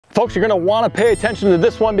Folks, you're going to want to pay attention to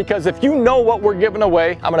this one because if you know what we're giving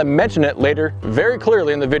away, I'm going to mention it later very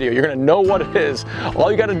clearly in the video. You're going to know what it is.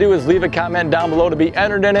 All you got to do is leave a comment down below to be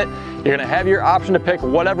entered in it. You're going to have your option to pick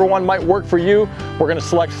whatever one might work for you. We're going to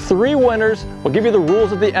select 3 winners. We'll give you the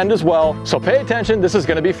rules at the end as well. So pay attention. This is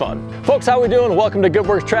going to be fun. Folks, how we doing? Welcome to Good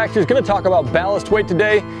Works Tractors. Going to talk about ballast weight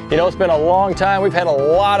today. You know, it's been a long time. We've had a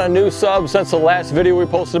lot of new subs since the last video we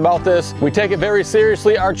posted about this. We take it very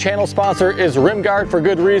seriously. Our channel sponsor is Rimguard for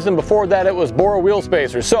good reason. Before that, it was Bora wheel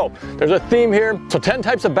spacers. So there's a theme here. So 10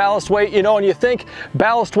 types of ballast weight, you know, and you think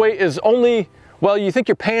ballast weight is only, well, you think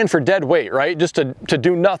you're paying for dead weight, right? Just to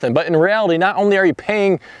do nothing. But in reality, not only are you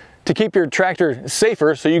paying to keep your tractor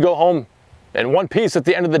safer, so you go home in one piece at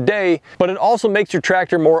the end of the day, but it also makes your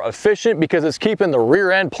tractor more efficient because it's keeping the rear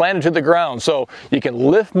end planted to the ground. So you can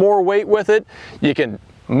lift more weight with it. You can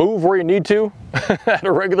move where you need to at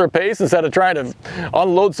a regular pace instead of trying to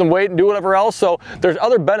unload some weight and do whatever else. So there's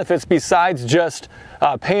other benefits besides just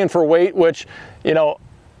paying for weight, which, you know,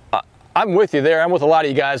 I'm with you there. I'm with a lot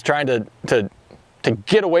of you guys trying to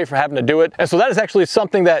get away from having to do it. And so that is actually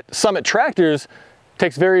something that Summit Tractors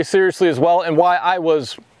takes very seriously as well, and why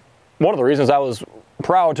one of the reasons I was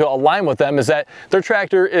proud to align with them is that their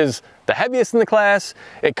tractor is the heaviest in the class.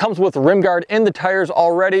 It comes with Rimguard in the tires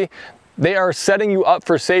already. They are setting you up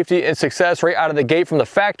for safety and success right out of the gate from the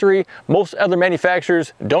factory. Most other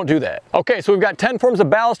manufacturers don't do that. Okay, so we've got 10 forms of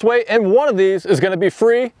ballast weight, and one of these is going to be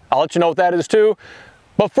free. I'll let you know what that is too.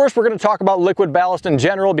 But first, we're going to talk about liquid ballast in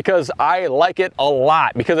general because I like it a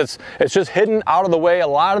lot because it's just hidden out of the way. A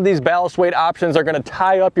lot of these ballast weight options are going to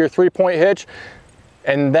tie up your 3-point hitch.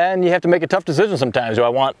 And then you have to make a tough decision sometimes. Do I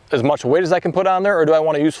want as much weight as I can put on there, or do I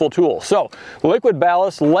want a useful tool? So liquid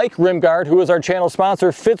ballast, like Rimguard, who is our channel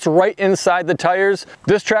sponsor, fits right inside the tires.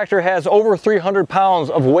 This tractor has over 300 pounds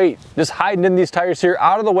of weight just hiding in these tires here,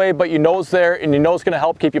 out of the way, but you know it's there and you know it's going to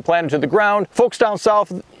help keep you planted to the ground. Folks down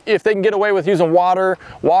south, if they can get away with using water,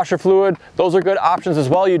 washer fluid, those are good options as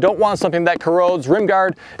well. You don't want something that corrodes.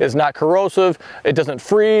 Rimguard is not corrosive. It doesn't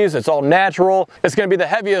freeze. It's all natural. It's going to be the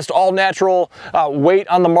heaviest all natural weight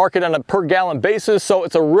on the market on a per gallon basis, so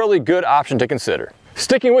it's a really good option to consider.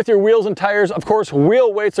 Sticking with your wheels and tires, of course,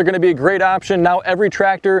 wheel weights are going to be a great option. Now, every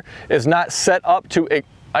tractor is not set up to,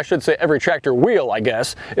 I should say every tractor wheel, I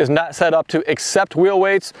guess, is not set up to accept wheel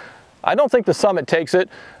weights. I don't think the Summit takes it.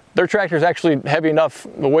 Their tractor is actually heavy enough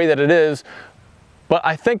the way that it is, but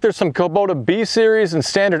I think there's some Kubota B series and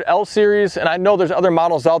standard L series, and I know there's other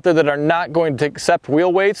models out there that are not going to accept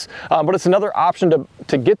wheel weights, but it's another option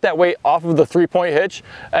to get that weight off of the 3-point hitch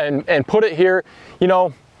and put it here. You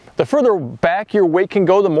know, the further back your weight can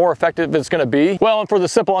go, the more effective it's going to be. Well, and for the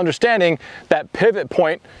simple understanding, that pivot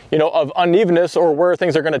point, you know, of unevenness or where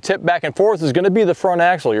things are going to tip back and forth is going to be the front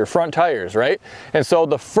axle, your front tires, right? And so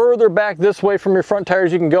the further back this way from your front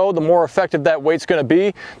tires you can go, the more effective that weight's going to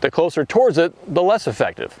be. The closer towards it, the less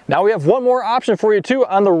effective. Now we have one more option for you too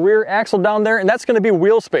on the rear axle down there, and that's going to be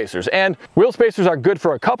wheel spacers. And wheel spacers are good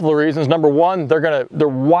for a couple of reasons. Number one, they're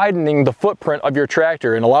widening the footprint of your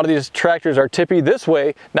tractor, and a lot of these tractors are tippy this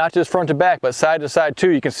way, not just front to back, but side to side too.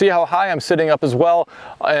 You can see how high I'm sitting up as well,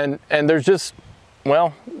 and there's just,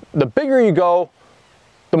 well, the bigger you go,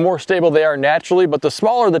 the more stable they are naturally, but the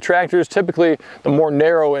smaller the tractors, typically the more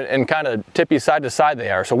narrow and kind of tippy side to side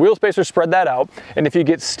they are. So wheel spacers spread that out, and if you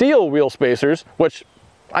get steel wheel spacers, which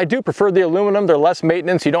I do prefer the aluminum, they're less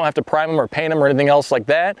maintenance, you don't have to prime them or paint them or anything else like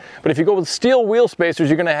that. But if you go with steel wheel spacers,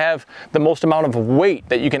 you're gonna have the most amount of weight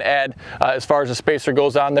that you can add as far as the spacer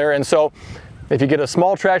goes on there. And so if you get a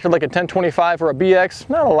small tractor like a 1025 or a BX,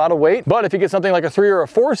 not a lot of weight, but if you get something like a 3 or a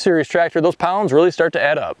 4 series tractor, those pounds really start to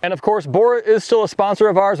add up. And of course, Bora is still a sponsor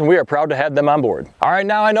of ours, and we are proud to have them on board. All right,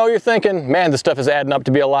 now I know you're thinking, man, this stuff is adding up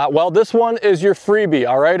to be a lot. Well, this one is your freebie,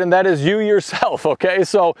 all right, and that is you yourself, okay?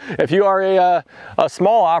 So if you are a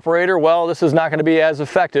small operator, well, this is not going to be as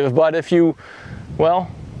effective, but if you, well,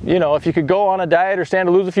 you know, if you could go on a diet or stand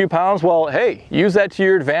to lose a few pounds, well, hey, use that to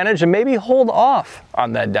your advantage and maybe hold off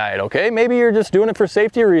on that diet, okay? Maybe you're just doing it for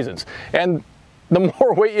safety reasons. And the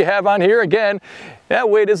more weight you have on here, again, that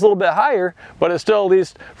weight is a little bit higher, but it's still at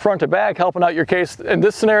least front to back helping out your case in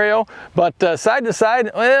this scenario. But side to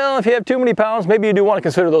side, well, if you have too many pounds, maybe you do want to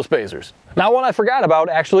consider those spacers. Now, one I forgot about,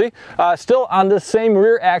 actually, still on this same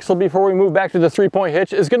rear axle before we move back to the 3-point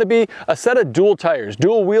hitch, is going to be a set of dual tires,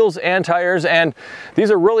 dual wheels and tires, and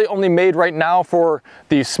these are really only made right now for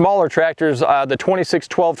the smaller tractors, the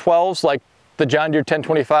 26-12-12s, like the John Deere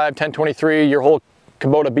 1025, 1023, your whole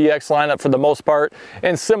Kubota BX lineup for the most part,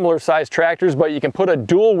 and similar sized tractors, but you can put a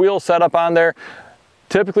dual wheel setup on there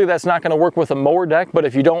Typically that's not going to work with a mower deck, but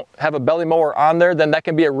if you don't have a belly mower on there, then that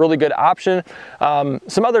can be a really good option.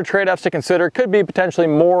 Some other trade-offs to consider could be potentially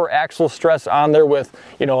more axle stress on there with,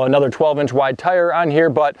 you know, another 12-inch wide tire on here,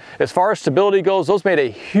 but as far as stability goes, those made a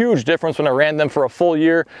huge difference when I ran them for a full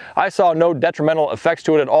year. I saw no detrimental effects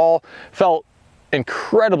to it at all. Felt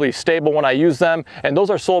incredibly stable when I use them, and those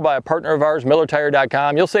are sold by a partner of ours,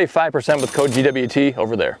 MillerTire.com. You'll save 5% with code GWT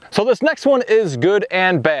over there. So this next one is good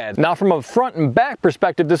and bad. Now from a front and back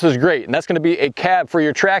perspective, this is great, and that's going to be a cab for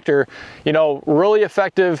your tractor. You know, really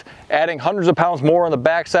effective, adding hundreds of pounds more on the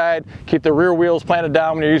backside, keep the rear wheels planted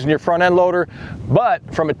down when you're using your front end loader.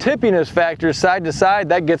 But from a tippiness factor side to side,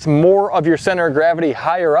 that gets more of your center of gravity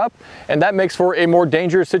higher up, and that makes for a more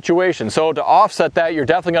dangerous situation. So to offset that, you're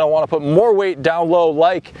definitely going to want to put more weight down low,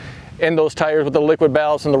 like in those tires with the liquid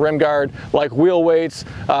ballast and the rim guard, like wheel weights,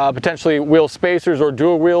 potentially wheel spacers or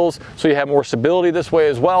dual wheels, so you have more stability this way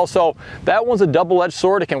as well. So that one's a double-edged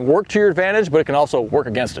sword. It can work to your advantage, but it can also work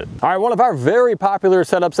against it. All right, one of our very popular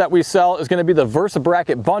setups that we sell is going to be the Versa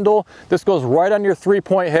Bracket Bundle. This goes right on your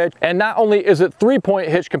 3-point hitch, and not only is it 3-point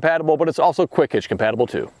hitch compatible, but it's also quick hitch compatible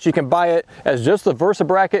too. So you can buy it as just the Versa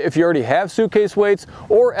Bracket if you already have suitcase weights,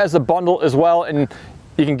 or as a bundle as well, and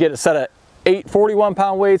you can get a set of 8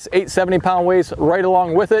 41-pound weights, 8 70-pound weights right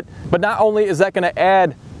along with it. But not only is that going to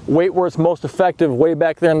add weight where it's most effective way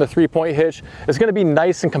back there in the 3-point hitch, it's going to be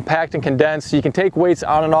nice and compact and condensed, so you can take weights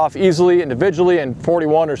on and off easily individually in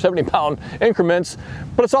 41 or 70-pound increments.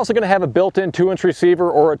 But it's also going to have a built-in 2-inch receiver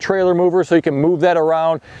or a trailer mover, so you can move that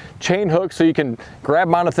around, chain hooks so you can grab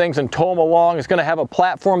them onto things and tow them along. It's going to have a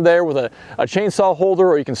platform there with a chainsaw holder,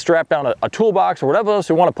 or you can strap down a toolbox or whatever else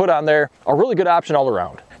you want to put on there. A really good option all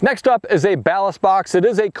around. Next up is a ballast box. It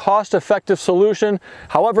is a cost-effective solution.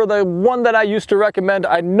 However, the one that I used to recommend,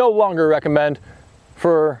 I no longer recommend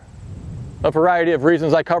for a variety of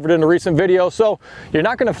reasons I covered in a recent video. So you're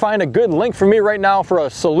not going to find a good link for me right now for a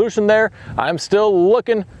solution there. I'm still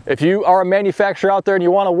looking. If you are a manufacturer out there and you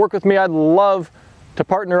want to work with me, I'd love to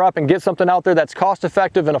partner up and get something out there that's cost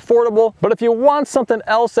effective and affordable. But if you want something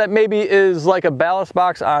else that maybe is like a ballast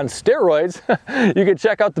box on steroids, you can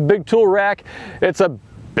check out the Big Tool Rack. It's a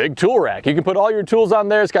big tool rack. You can put all your tools on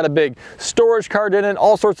there. It's got a big storage card in it,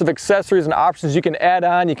 all sorts of accessories and options you can add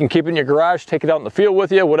on. You can keep it in your garage, take it out in the field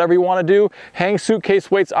with you, whatever you want to do. Hang suitcase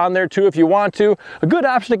weights on there too if you want to. A good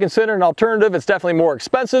option to consider. An alternative. It's definitely more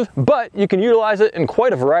expensive, but you can utilize it in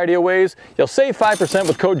quite a variety of ways. You'll save 5%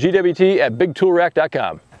 with code GWT at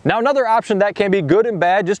bigtoolrack.com. Now another option that can be good and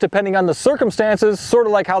bad, just depending on the circumstances, sort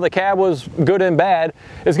of like how the cab was good and bad,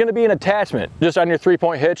 is going to be an attachment just on your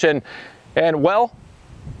 3-point hitch. And well,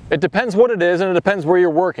 it depends what it is, and it depends where you're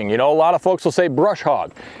working. You know, a lot of folks will say brush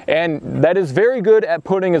hog, and that is very good at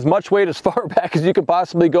putting as much weight as far back as you can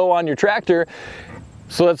possibly go on your tractor.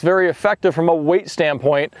 So that's very effective from a weight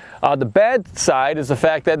standpoint. The bad side is the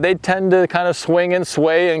fact that they tend to kind of swing and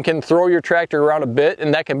sway and can throw your tractor around a bit,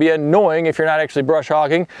 and that can be annoying if you're not actually brush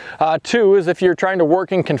hogging. Two is if you're trying to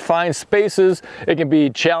work in confined spaces, it can be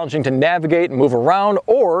challenging to navigate and move around,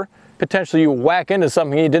 or potentially you whack into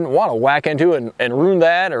something you didn't want to whack into and ruin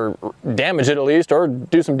that, or damage it at least, or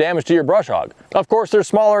do some damage to your brush hog. Of course, there's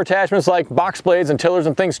smaller attachments like box blades and tillers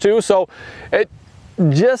and things too, so it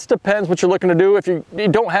just depends what you're looking to do. If you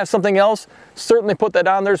don't have something else, certainly put that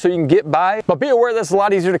on there so you can get by. But be aware that's a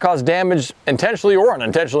lot easier to cause damage intentionally or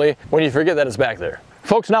unintentionally when you forget that it's back there.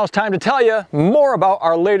 Folks, now it's time to tell you more about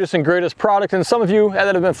our latest and greatest product, and some of you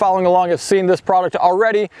that have been following along have seen this product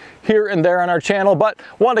already here and there on our channel, but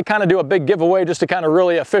wanted to kind of do a big giveaway just to kind of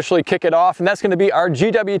really officially kick it off, and that's going to be our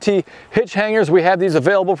GWT hitch hangers. We have these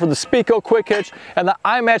available for the Speeco quick hitch, and the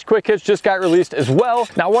iMatch quick hitch just got released as well.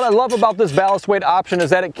 Now what I love about this ballast weight option is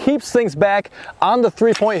that it keeps things back on the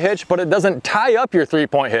 3-point hitch, but it doesn't tie up your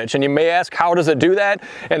 3-point hitch. And you may ask, how does it do that?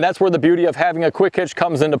 And that's where the beauty of having a quick hitch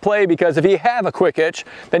comes into play, because if you have a quick hitch,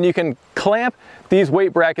 then you can clamp these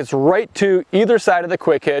weight brackets right to either side of the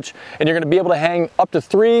quick hitch, and you're going to be able to hang up to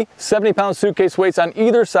 3 70-pound suitcase weights on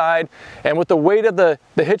either side. And with the weight of the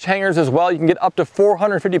hitch hangers as well, you can get up to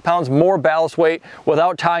 450 pounds more ballast weight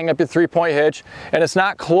without tying up your 3-point hitch, and it's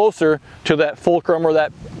not closer to that fulcrum or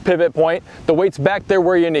that pivot point. The weight's back there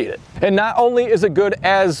where you need it. And not only is it good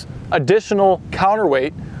as additional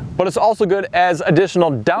counterweight, but it's also good as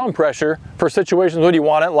additional down pressure for situations when you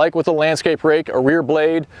want it, like with a landscape rake, a rear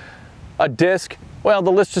blade, a disc. Well,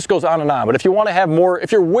 the list just goes on and on. But if you want to have more,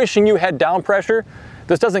 if you're wishing you had down pressure,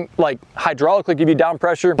 This doesn't like hydraulically give you down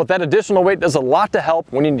pressure, but that additional weight does a lot to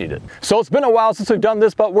help when you need it. So it's been a while since we've done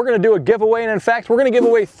this, but we're gonna do a giveaway, and in fact, we're gonna give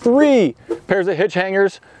away 3 pairs of hitch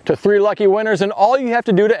hangers to 3 lucky winners, and all you have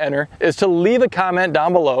to do to enter is to leave a comment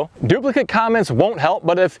down below. Duplicate comments won't help,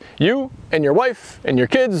 but if you and your wife and your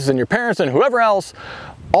kids and your parents and whoever else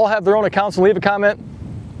all have their own accounts and leave a comment,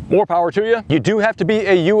 more power to you. You do have to be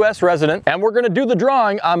a US resident, and we're gonna do the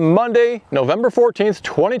drawing on Monday, November 14th,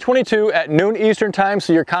 2022 at noon Eastern time,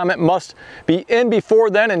 so your comment must be in before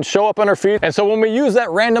then and show up on our feed. And so when we use that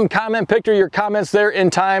random comment picture, your comment's there in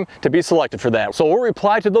time to be selected for that. So we'll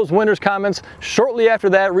reply to those winners' comments shortly after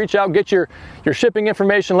that. Reach out, get your shipping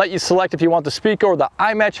information, let you select if you want the Speaker or the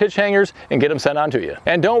iMatch hitch hangers, and get them sent on to you.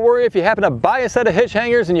 And don't worry, if you happen to buy a set of hitch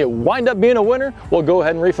hangers and you wind up being a winner, we'll go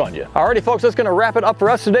ahead and refund you. Alrighty folks, that's gonna wrap it up for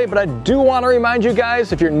us today. But I do want to remind you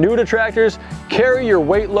guys, if you're new to tractors, carry your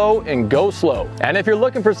weight low and go slow. And if you're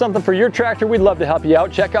looking for something for your tractor, we'd love to help you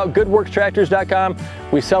out. Check out goodworkstractors.com.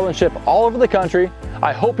 We sell and ship all over the country.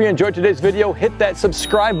 I hope you enjoyed today's video. Hit that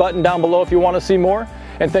subscribe button down below if you want to see more.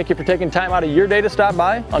 And thank you for taking time out of your day to stop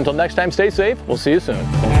by. Until next time, stay safe. We'll see you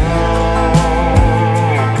soon.